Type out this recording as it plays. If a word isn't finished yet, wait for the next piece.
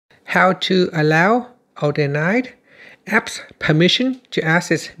how to allow or deny apps permission to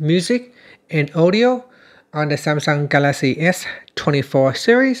access music and audio on the Samsung Galaxy S24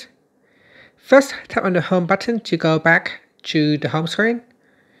 series. First, tap on the home button to go back to the home screen.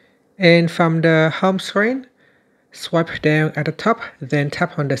 And from the home screen, swipe down at the top, then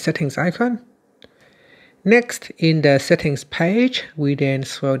tap on the settings icon. Next, in the settings page, we then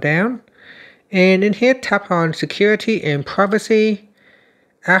scroll down. And in here, tap on security and privacy.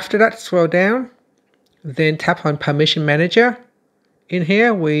 After that, scroll down. Then tap on permission manager. In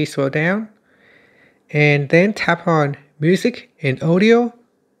here, we scroll down. And then tap on music and audio.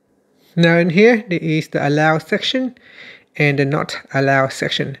 Now in here, there is the allow section and the not allow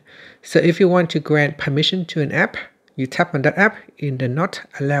section. So if you want to grant permission to an app, you tap on that app in the not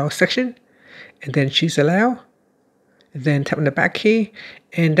allow section and then choose allow. Then tap on the back key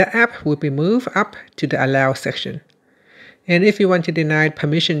and the app will be moved up to the allow section. And if you want to deny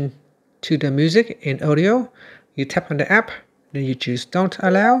permission to the music and audio, you tap on the app, then you choose don't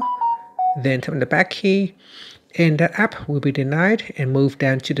allow, then tap on the back key, and the app will be denied and moved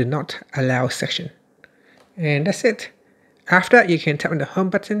down to the not allow section. And that's it. After that, you can tap on the home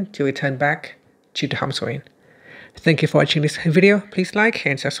button to return back to the home screen. Thank you for watching this video. Please like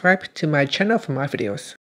and subscribe to my channel for more videos.